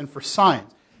purpose and for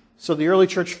signs. So the early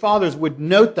church fathers would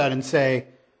note that and say,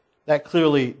 that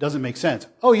clearly doesn't make sense.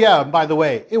 Oh yeah, and by the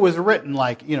way, it was written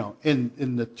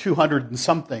in the 200 and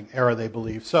something era, they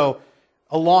believe. So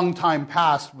a long time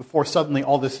passed before suddenly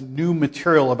all this new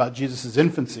material about Jesus'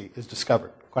 infancy is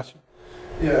discovered. Question?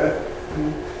 Yeah,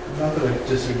 not that I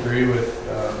disagree with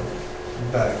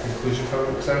that conclusion from it,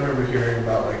 because I remember hearing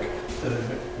about that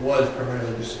it was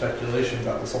primarily just speculation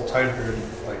about this whole time period,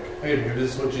 hey, maybe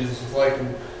this is what Jesus was like,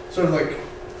 and sort of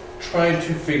trying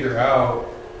to figure out,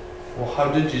 well,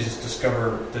 how did Jesus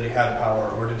discover that he had power,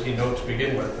 or did he know it to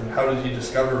begin with, and how did he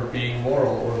discover being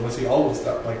moral, or was he always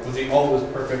that, was he always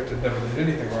perfect and never did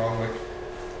anything wrong,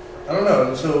 I don't know,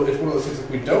 and so it's one of those things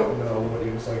we don't know what he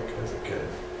was like as a kid.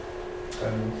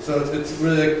 And so it's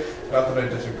really, not that I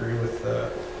disagree with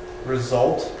the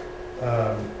resulting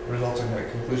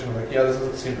conclusion of this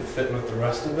doesn't seem to fit with the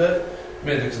rest of it. I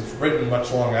mean, it's written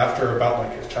much long after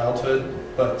about his childhood,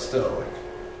 but still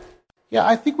Yeah,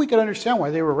 I think we could understand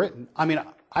why they were written. I mean,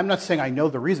 I'm not saying I know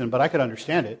the reason, but I could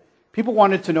understand it. People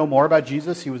wanted to know more about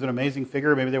Jesus. He was an amazing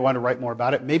figure. Maybe they wanted to write more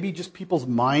about it. Maybe just people's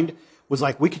mind was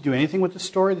we could do anything with this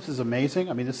story. This is amazing.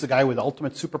 I mean, this is a guy with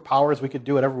ultimate superpowers. We could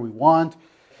do whatever we want.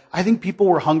 I think people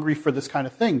were hungry for this kind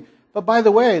of thing. But by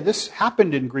the way, this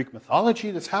happened in Greek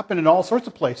mythology. This happened in all sorts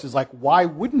of places. Why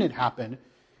wouldn't it happen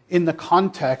in the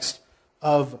context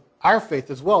of our faith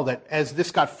as well? That as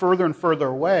this got further and further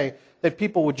away, that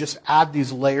people would just add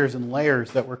these layers and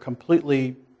layers that were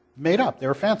completely made up. They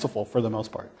were fanciful for the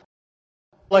most part.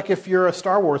 If you're a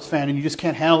Star Wars fan and you just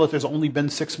can't handle that there's only been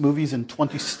 6 movies in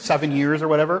 27 years or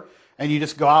whatever, and you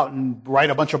just go out and write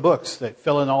a bunch of books that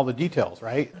fill in all the details,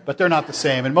 right? But they're not the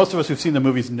same. And most of us who've seen the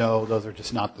movies know those are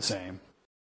just not the same.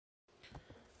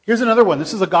 Here's another one.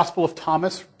 This is a Gospel of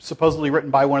Thomas, supposedly written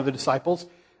by one of the disciples.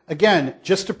 Again,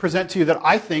 just to present to you that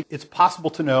I think it's possible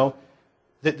to know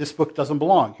that this book doesn't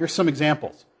belong. Here's some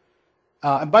examples.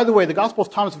 And by the way, the Gospel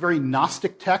of Thomas is a very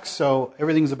Gnostic text, so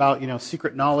everything's about,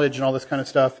 secret knowledge and all this kind of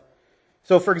stuff.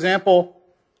 So, for example,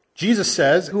 Jesus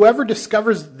says, whoever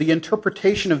discovers the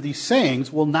interpretation of these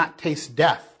sayings will not taste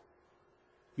death.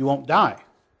 You won't die.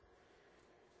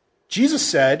 Jesus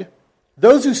said,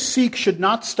 those who seek should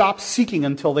not stop seeking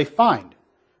until they find.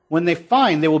 When they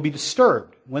find, they will be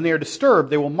disturbed. When they are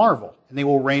disturbed, they will marvel, and they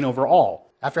will reign over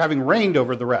all, after having reigned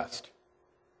over the rest.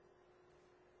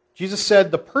 Jesus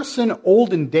said, the person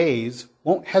old in days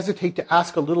won't hesitate to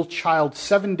ask a little child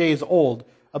 7 days old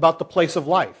about the place of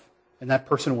life, and that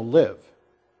person will live.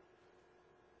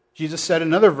 Jesus said in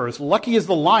another verse, lucky is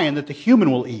the lion that the human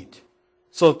will eat,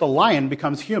 so that the lion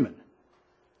becomes human.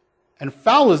 And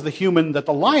foul is the human that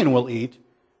the lion will eat,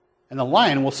 and the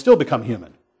lion will still become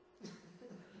human.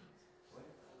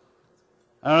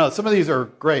 I don't know, some of these are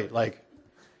great.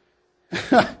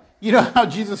 You know how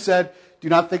Jesus said, do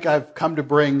not think I've come to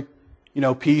bring,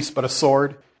 peace, but a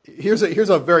sword? Here's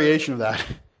a variation of that.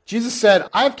 Jesus said,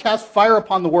 I have cast fire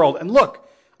upon the world, and look,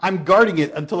 I'm guarding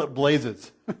it until it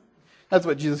blazes. That's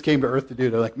what Jesus came to earth to do,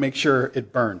 to make sure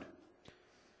it burned.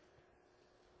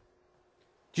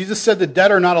 Jesus said the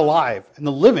dead are not alive, and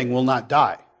the living will not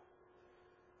die.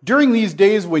 During these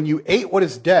days when you ate what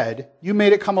is dead, you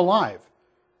made it come alive.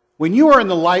 When you are in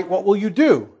the light, what will you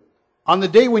do? On the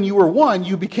day when you were one,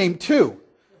 you became two.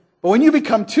 But when you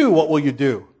become two, what will you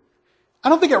do? I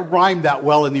don't think it rhymed that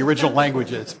well in the original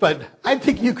languages, but I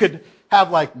think you could have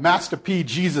like Master P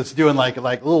Jesus doing like a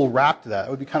little rap to that.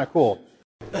 It would be kind of cool.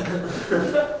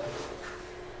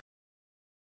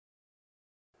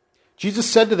 Jesus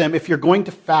said to them, if you're going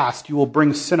to fast, you will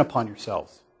bring sin upon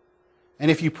yourselves.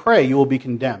 And if you pray, you will be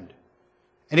condemned.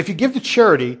 And if you give to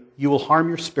charity, you will harm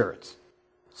your spirits.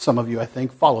 Some of you, I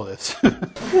think, follow this.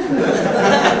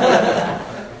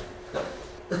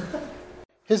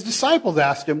 His disciples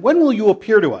asked him, when will you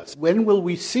appear to us? When will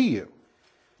we see you?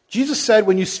 Jesus said,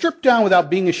 when you strip down without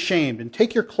being ashamed and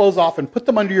take your clothes off and put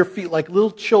them under your feet like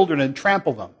little children and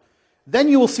trample them, then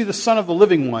you will see the Son of the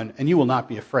Living One and you will not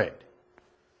be afraid.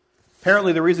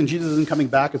 Apparently the reason Jesus isn't coming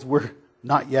back is we're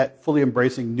not yet fully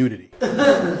embracing nudity.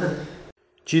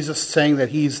 Jesus saying that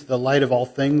he's the light of all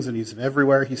things and he's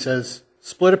everywhere. He says,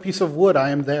 split a piece of wood, I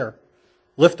am there.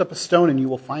 Lift up a stone and you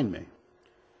will find me.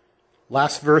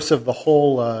 Last verse of the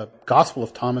whole Gospel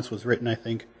of Thomas was written, I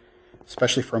think,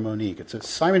 especially for Monique. It says,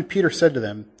 Simon Peter said to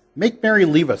them, make Mary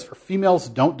leave us, for females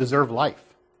don't deserve life.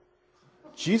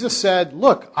 Jesus said,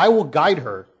 look, I will guide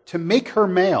her to make her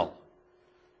male,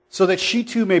 so that she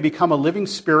too may become a living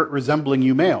spirit resembling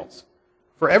you males.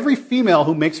 For every female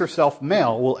who makes herself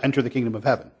male will enter the kingdom of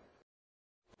heaven.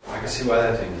 I can see why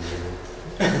that thing is.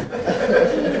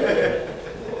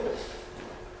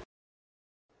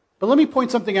 But let me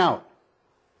point something out.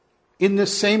 In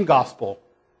this same gospel,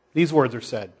 these words are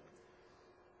said.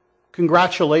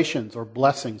 Congratulations or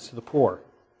blessings to the poor,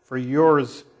 for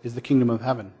yours is the kingdom of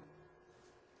heaven.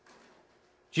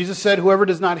 Jesus said, whoever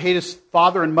does not hate his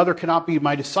father and mother cannot be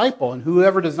my disciple, and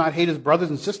whoever does not hate his brothers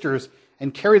and sisters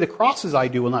and carry the cross as I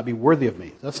do will not be worthy of me.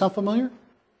 Does that sound familiar?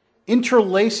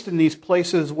 Interlaced in these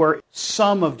places were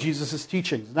some of Jesus'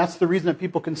 teachings. And that's the reason that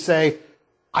people can say,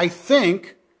 I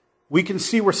think we can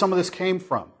see where some of this came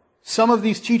from. Some of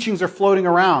these teachings are floating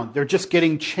around. They're just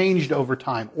getting changed over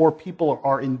time, or people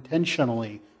are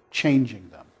intentionally changing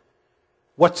them.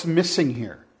 What's missing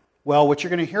here? Well, what you're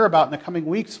going to hear about in the coming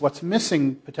weeks, what's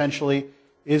missing potentially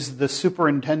is the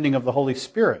superintending of the Holy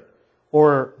Spirit,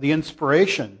 or the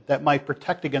inspiration that might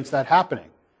protect against that happening.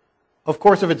 Of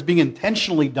course, if it's being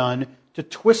intentionally done to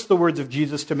twist the words of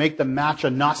Jesus to make them match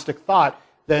a Gnostic thought,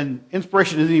 then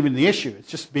inspiration isn't even the issue. It's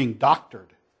just being doctored.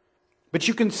 But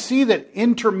you can see that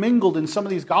intermingled in some of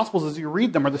these Gospels as you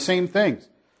read them are the same things.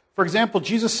 For example,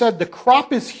 Jesus said, the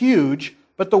crop is huge,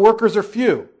 but the workers are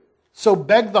few. So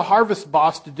beg the harvest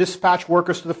boss to dispatch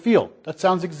workers to the field. That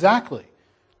sounds exactly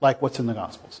like what's in the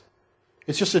Gospels.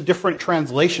 It's just a different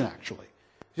translation, actually.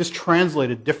 Just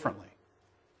translated differently.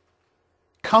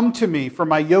 Come to me, for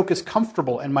my yoke is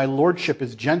comfortable and my lordship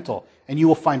is gentle, and you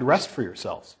will find rest for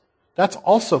yourselves. That's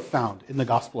also found in the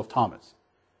Gospel of Thomas.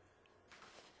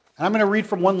 And I'm going to read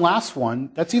from one last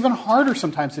one that's even harder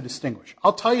sometimes to distinguish.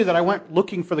 I'll tell you that I went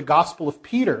looking for the Gospel of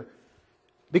Peter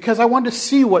because I wanted to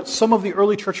see what some of the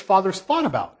early church fathers thought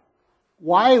about.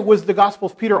 Why was the Gospel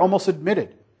of Peter almost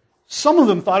admitted? Some of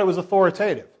them thought it was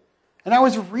authoritative. And I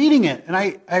was reading it, and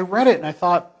I read it, and I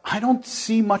thought, I don't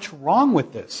see much wrong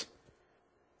with this.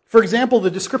 For example,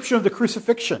 the description of the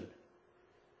crucifixion.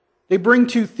 They bring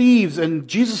two thieves, and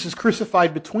Jesus is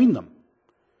crucified between them.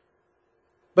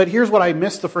 But here's what I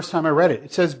missed the first time I read it.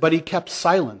 It says, but he kept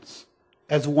silence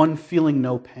as one feeling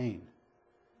no pain.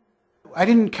 I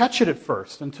didn't catch it at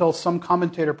first until some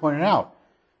commentator pointed out.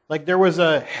 Like there was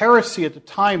a heresy at the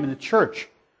time in the church.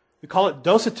 We call it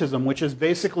docetism, which is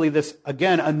basically this,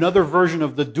 again, another version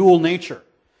of the dual nature.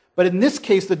 But in this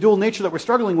case, the dual nature that we're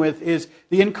struggling with is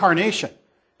the incarnation.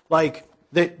 Like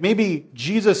that maybe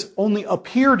Jesus only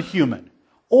appeared human,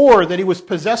 or that he was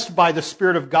possessed by the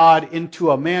Spirit of God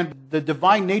into a man. The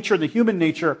divine nature and the human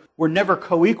nature were never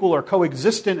co-equal or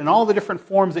coexistent in all the different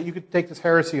forms that you could take this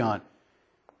heresy on.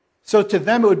 So to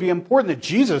them it would be important that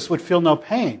Jesus would feel no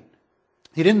pain.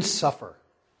 He didn't suffer.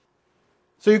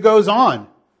 So he goes on.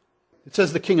 It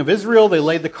says the king of Israel, they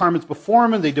laid the garments before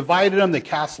him, and they divided them, they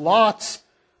cast lots.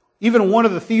 Even one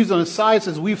of the thieves on his side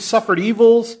says, we've suffered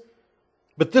evils,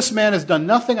 but this man has done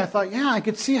nothing. I thought, yeah, I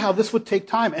could see how this would take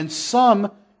time. And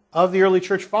some of the early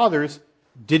church fathers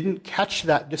didn't catch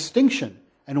that distinction.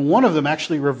 And one of them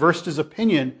actually reversed his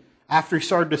opinion after he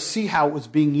started to see how it was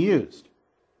being used.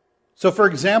 So for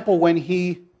example, when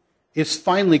he is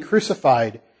finally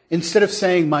crucified, instead of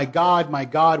saying, my God,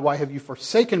 why have you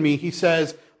forsaken me? He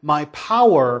says, my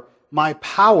power,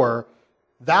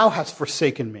 thou hast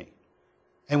forsaken me.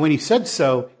 And when he said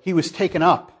so, he was taken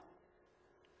up.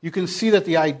 You can see that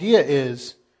the idea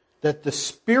is that the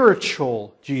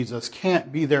spiritual Jesus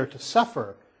can't be there to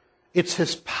suffer. It's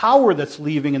his power that's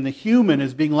leaving, and the human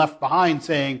is being left behind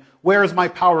saying, where is my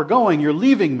power going? You're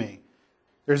leaving me.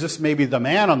 There's just maybe the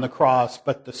man on the cross,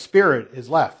 but the spirit is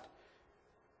left.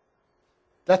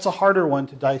 That's a harder one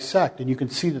to dissect, and you can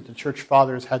see that the church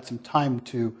fathers had some time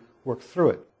to work through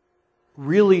it.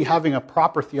 Really having a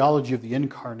proper theology of the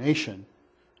incarnation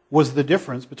was the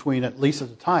difference between, at least at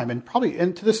the time, and probably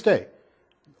and to this day,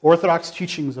 Orthodox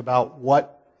teachings about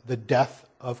what the death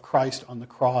of Christ on the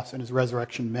cross and his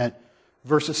resurrection meant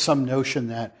versus some notion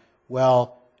that,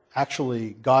 well,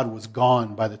 actually God was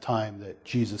gone by the time that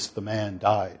Jesus the man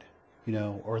died,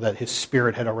 or that his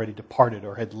spirit had already departed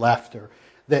or had left, or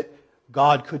that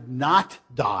God could not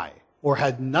die or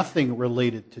had nothing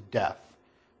related to death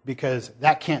because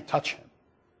that can't touch him.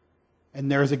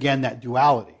 And there's again that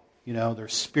duality. Their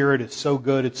spirit is so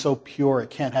good, it's so pure, it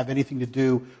can't have anything to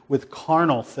do with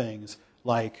carnal things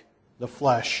like the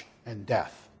flesh and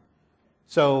death.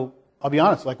 So I'll be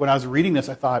honest, like when I was reading this,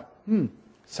 I thought,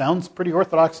 sounds pretty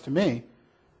orthodox to me.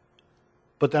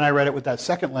 But then I read it with that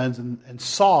second lens and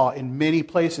saw in many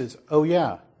places, oh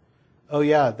yeah,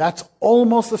 that's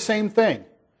almost the same thing.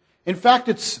 In fact,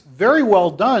 it's very well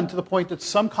done to the point that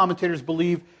some commentators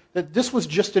believe that this was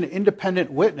just an independent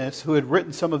witness who had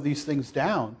written some of these things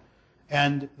down,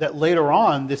 and that later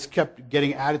on this kept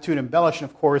getting added to and embellished, and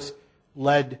of course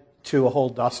led to a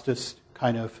whole Dostist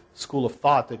kind of school of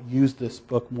thought that used this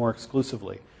book more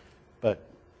exclusively. But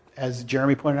as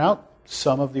Jeremy pointed out,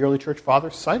 some of the early church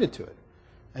fathers cited to it,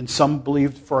 and some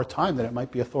believed for a time that it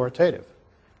might be authoritative,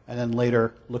 and then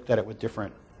later looked at it with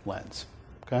different lens.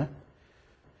 Okay?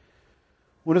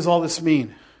 What does all this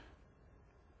mean?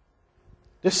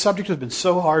 This subject has been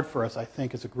so hard for us, I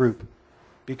think, as a group,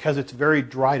 because it's very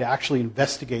dry to actually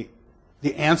investigate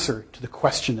the answer to the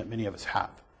question that many of us have.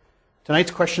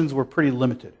 Tonight's questions were pretty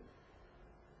limited.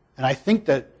 And I think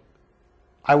that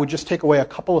I would just take away a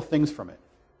couple of things from it.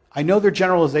 I know they're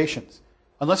generalizations.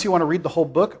 Unless you want to read the whole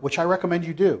book, which I recommend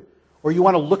you do, or you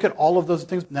want to look at all of those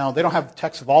things. Now, they don't have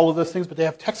texts of all of those things, but they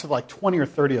have texts of like 20 or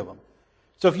 30 of them.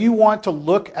 So if you want to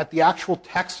look at the actual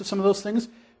text of some of those things,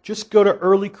 just go to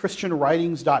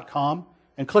earlychristianwritings.com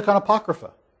and click on Apocrypha.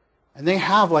 And they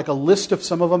have like a list of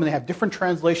some of them, and they have different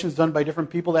translations done by different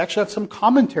people. They actually have some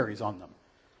commentaries on them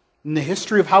and the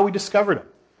history of how we discovered them.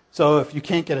 So if you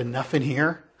can't get enough in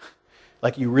here,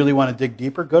 like you really want to dig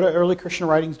deeper, go to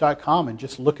earlychristianwritings.com and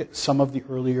just look at some of the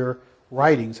earlier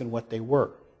writings and what they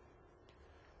were.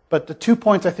 But the 2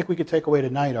 points I think we could take away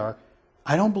tonight are,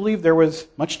 I don't believe there was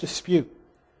much dispute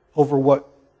over what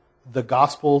the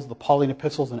Gospels, the Pauline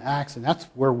epistles, and Acts, and that's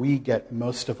where we get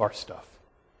most of our stuff.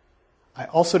 I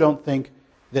also don't think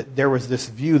that there was this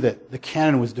view that the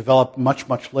canon was developed much,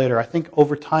 much later. I think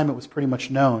over time it was pretty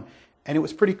much known, and it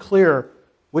was pretty clear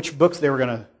which books they were going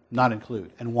to not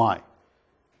include and why.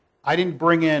 I didn't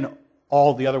bring in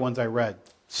all the other ones I read.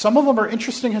 Some of them are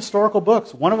interesting historical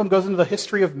books. One of them goes into the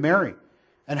history of Mary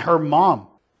and her mom,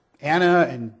 Anna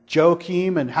and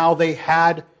Joachim, and how they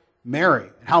had Mary,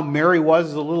 and how Mary was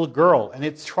as a little girl. And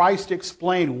it tries to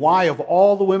explain why, of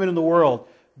all the women in the world,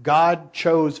 God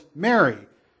chose Mary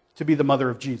to be the mother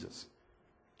of Jesus.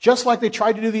 Just like they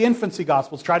tried to do the infancy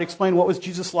Gospels, try to explain what was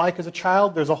Jesus like as a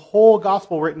child. There's a whole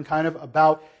Gospel written kind of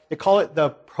about, they call it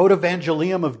the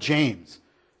Protevangelium of James.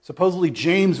 Supposedly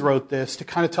James wrote this to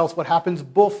kind of tell us what happens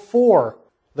before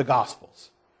the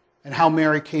Gospels and how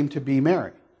Mary came to be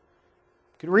Mary.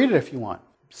 You can read it if you want.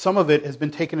 Some of it has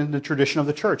been taken in the tradition of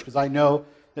the church, because I know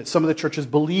that some of the churches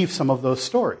believe some of those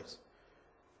stories.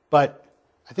 But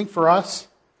I think for us,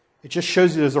 it just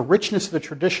shows you there's a richness to the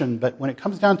tradition, but when it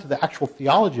comes down to the actual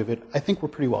theology of it, I think we're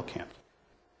pretty well camped.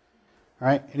 All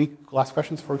right, any last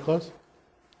questions before we close?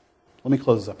 Let me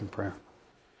close this up in prayer.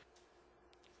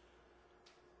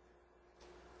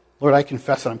 Lord, I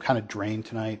confess that I'm kind of drained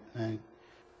tonight. And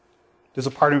there's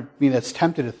a part of me that's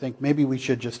tempted to think maybe we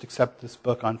should just accept this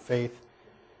book on faith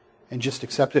and just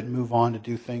accept it and move on to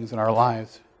do things in our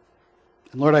lives.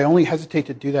 And Lord, I only hesitate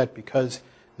to do that because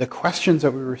the questions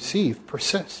that we receive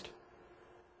persist.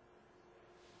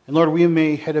 And Lord, we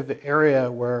may hit an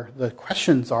area where the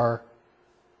questions are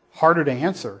harder to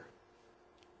answer.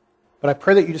 But I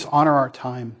pray that you just honor our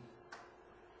time.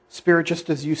 Spirit, just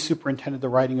as you superintended the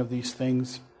writing of these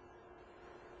things,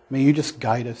 may you just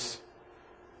guide us.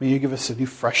 May you give us a new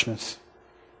freshness,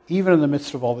 even in the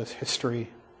midst of all this history,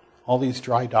 all these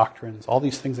dry doctrines, all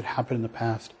these things that happened in the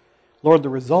past. Lord, the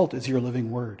result is your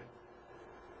living word.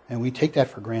 And we take that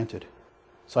for granted.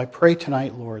 So I pray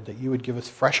tonight, Lord, that you would give us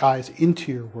fresh eyes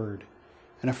into your word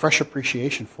and a fresh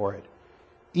appreciation for it,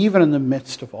 even in the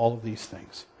midst of all of these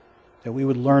things, that we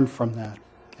would learn from that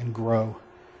and grow.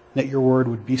 that your word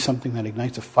would be something that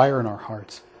ignites a fire in our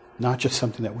hearts, not just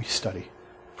something that we study.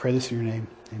 Pray this in your name.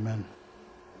 Amen.